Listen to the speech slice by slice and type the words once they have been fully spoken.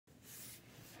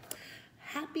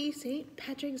Happy St.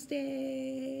 Patrick's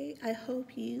Day. I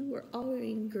hope you were all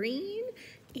wearing green.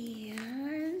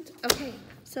 And okay,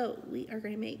 so we are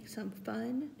going to make some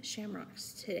fun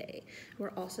shamrocks today. We're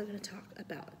also going to talk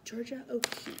about Georgia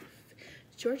O'Keeffe.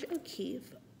 Georgia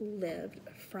O'Keeffe lived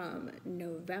from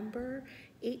November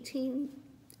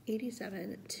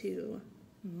 1887 to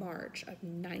March of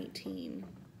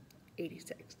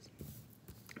 1986.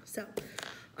 So,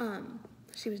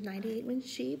 she was 98 when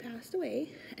she passed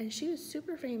away, and she was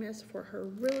super famous for her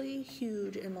really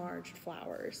huge enlarged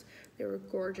flowers. They were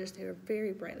gorgeous, they were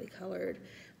very brightly colored,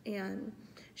 and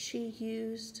she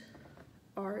used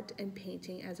art and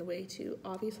painting as a way to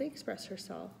obviously express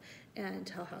herself and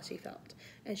tell how she felt.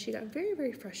 And she got very,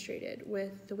 very frustrated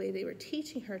with the way they were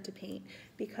teaching her to paint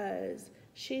because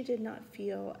she did not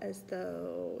feel as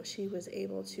though she was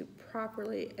able to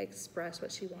properly express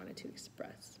what she wanted to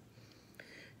express.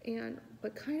 And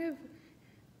what kind of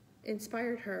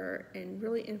inspired her and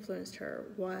really influenced her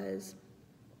was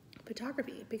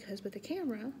photography, because with the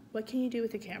camera, what can you do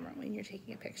with the camera when you're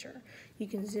taking a picture? You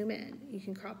can zoom in, you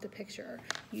can crop the picture,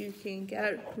 you can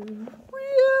get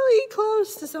really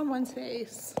close to someone's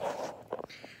face,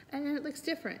 and then it looks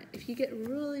different. If you get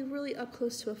really, really up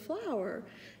close to a flower,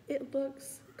 it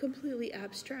looks completely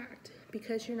abstract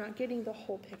because you're not getting the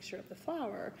whole picture of the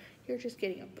flower, you're just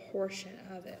getting a portion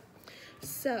of it.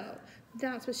 So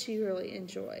that's what she really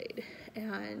enjoyed,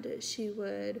 and she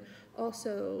would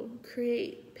also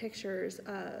create pictures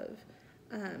of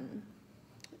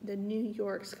the New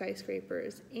York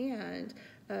skyscrapers and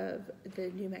of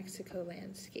the New Mexico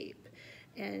landscape,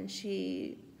 and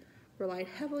she relied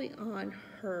heavily on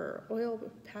her oil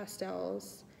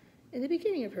pastels in the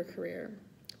beginning of her career,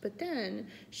 but then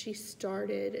she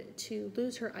started to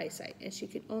lose her eyesight, and she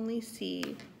could only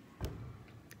see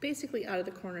basically out of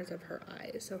the corners of her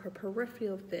eyes, so her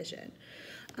peripheral vision.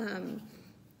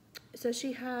 So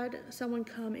she had someone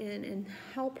come in and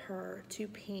help her to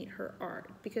paint her art,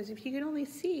 because if you can only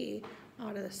see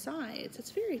out of the sides,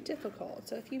 it's very difficult.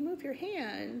 So if you move your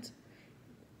hand,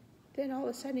 then all of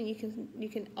a sudden you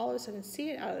can all of a sudden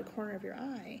see it out of the corner of your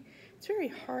eye. It's very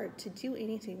hard to do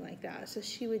anything like that, so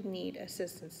she would need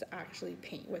assistance to actually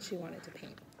paint what she wanted to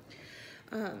paint.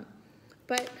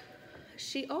 But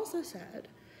she also said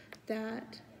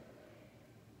that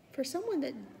for someone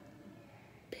that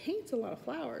paints a lot of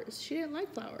flowers, she didn't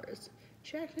like flowers.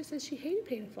 She actually said she hated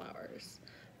painting flowers,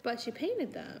 but she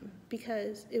painted them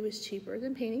because it was cheaper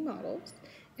than painting models,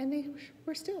 and they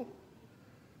were still.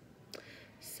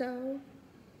 So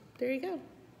there you go, a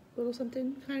little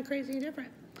something kind of crazy and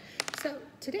different. So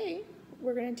today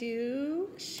we're going to do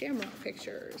shamrock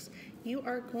pictures. You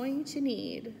are going to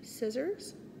need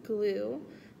scissors, glue,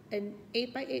 an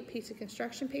 8x8 piece of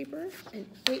construction paper, an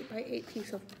 8x8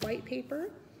 piece of white paper,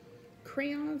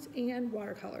 crayons, and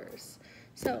watercolors.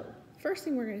 So first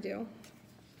thing we're going to do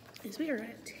is we are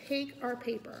going to take our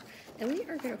paper and we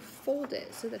are going to fold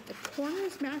it so that the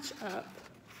corners match up,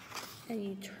 and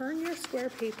you turn your square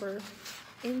paper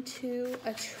into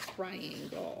a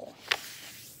triangle.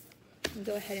 And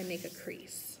go ahead and make a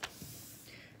crease.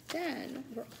 Then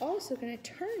we're also going to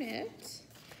turn it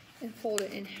and fold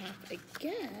it in half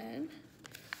again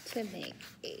to make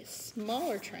a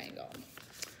smaller triangle.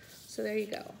 So there you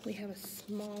go. We have a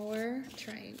smaller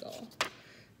triangle.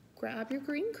 Grab your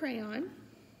green crayon,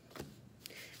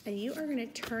 and you are going to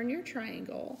turn your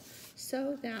triangle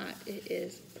so that it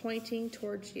is pointing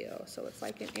towards you. So it's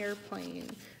like an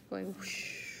airplane going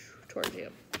whoosh towards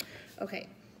you. Okay.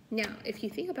 Now, if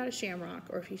you think about a shamrock,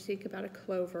 or if you think about a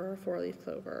clover or four-leaf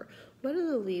clover, what do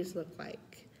the leaves look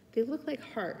like? They look like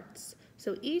hearts.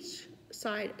 So each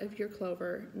side of your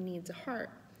clover needs a heart,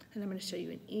 and I'm going to show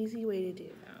you an easy way to do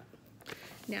that.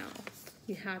 Now,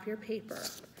 you have your paper,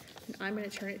 and I'm going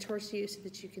to turn it towards you so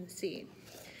that you can see.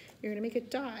 You're going to make a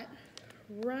dot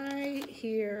right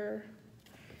here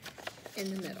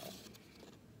in the middle.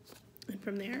 And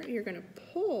from there, you're going to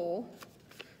pull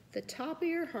the top of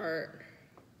your heart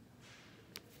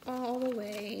all the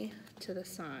way to the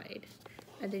side,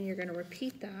 and then you're going to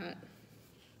repeat that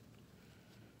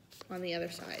on the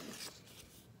other side.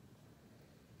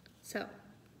 So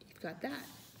you've got that,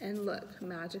 and look,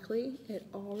 magically it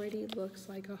already looks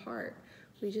like a heart.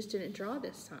 We just didn't draw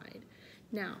this side.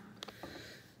 Now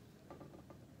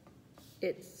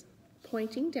it's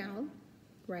pointing down,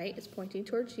 right? It's pointing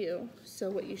towards you. So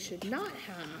what you should not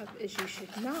have is you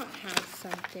should not have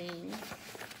something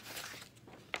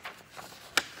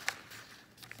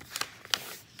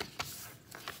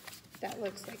that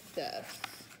looks like this.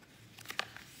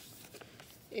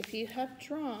 If you have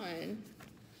drawn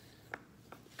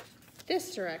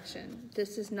this direction,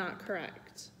 this is not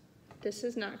correct. This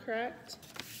is not correct.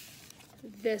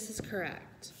 This is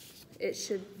correct. It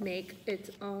should make its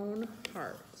own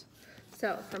heart.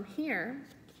 So from here,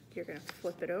 you're gonna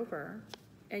flip it over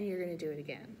and you're gonna do it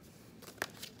again.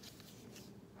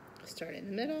 Start in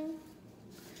the middle,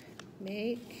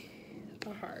 make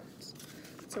a heart.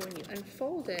 So when you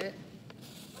unfold it,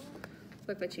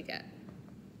 look what you get.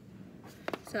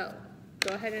 So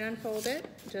go ahead and unfold it,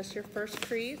 just your first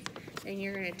crease, and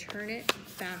you're gonna turn it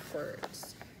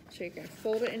backwards. So you're gonna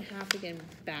fold it in half again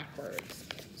backwards,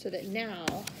 so that now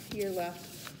you're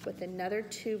left with another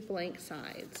 2 blank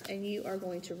sides, and you are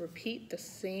going to repeat the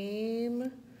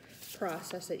same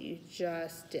process that you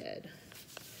just did.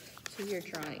 So you're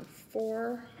drawing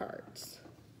 4 hearts.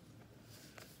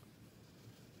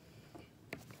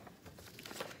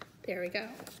 There we go.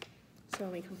 So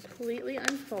when we completely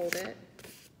unfold it,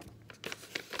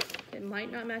 it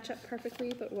might not match up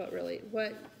perfectly, but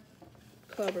what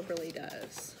clover really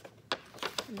does.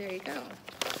 And there you go.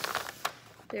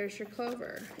 There's your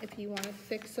clover. If you want to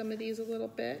fix some of these a little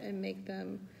bit and make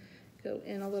them go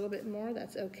in a little bit more,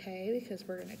 that's okay, because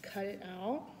we're going to cut it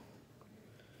out.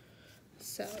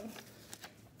 So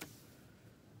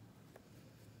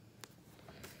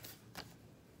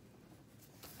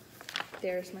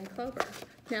there's my clover.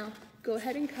 Now go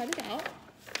ahead and cut it out.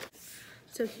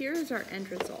 So here is our end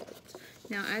result.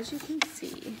 Now as you can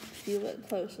see, if you look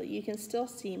closely, you can still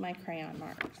see my crayon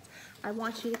marks. I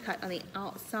want you to cut on the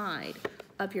outside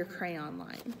of your crayon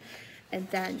line. And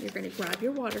then you're going to grab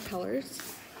your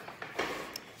watercolors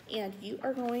and you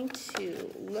are going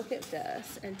to look at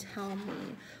this and tell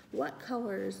me, what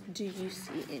colors do you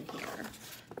see in here?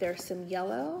 There's some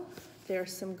yellow,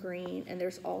 there's some green, and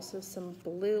there's also some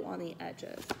blue on the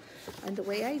edges. And the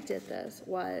way I did this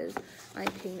was I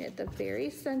painted the very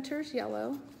centers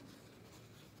yellow,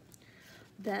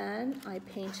 then I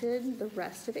painted the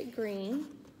rest of it green,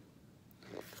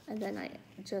 and then I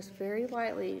just very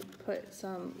lightly put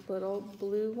some little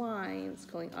blue lines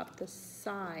going up the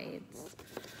sides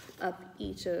of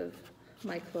each of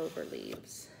my clover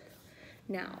leaves.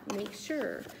 Now, make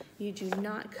sure you do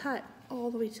not cut all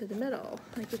the way to the middle.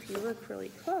 Like if you look really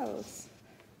close,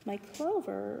 my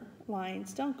clover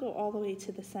lines don't go all the way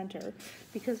to the center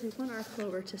because we want our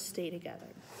clover to stay together.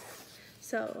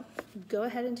 So go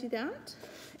ahead and do that,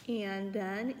 and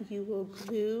then you will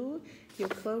glue your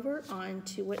clover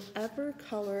onto whatever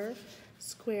color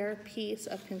square piece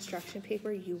of construction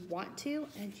paper you want to,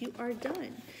 and you are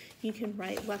done. You can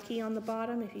write lucky on the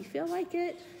bottom if you feel like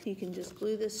it. You can just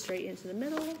glue this straight into the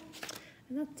middle,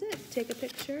 and that's it. Take a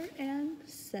picture and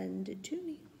send it to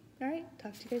me. All right,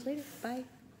 talk to you guys later. Bye.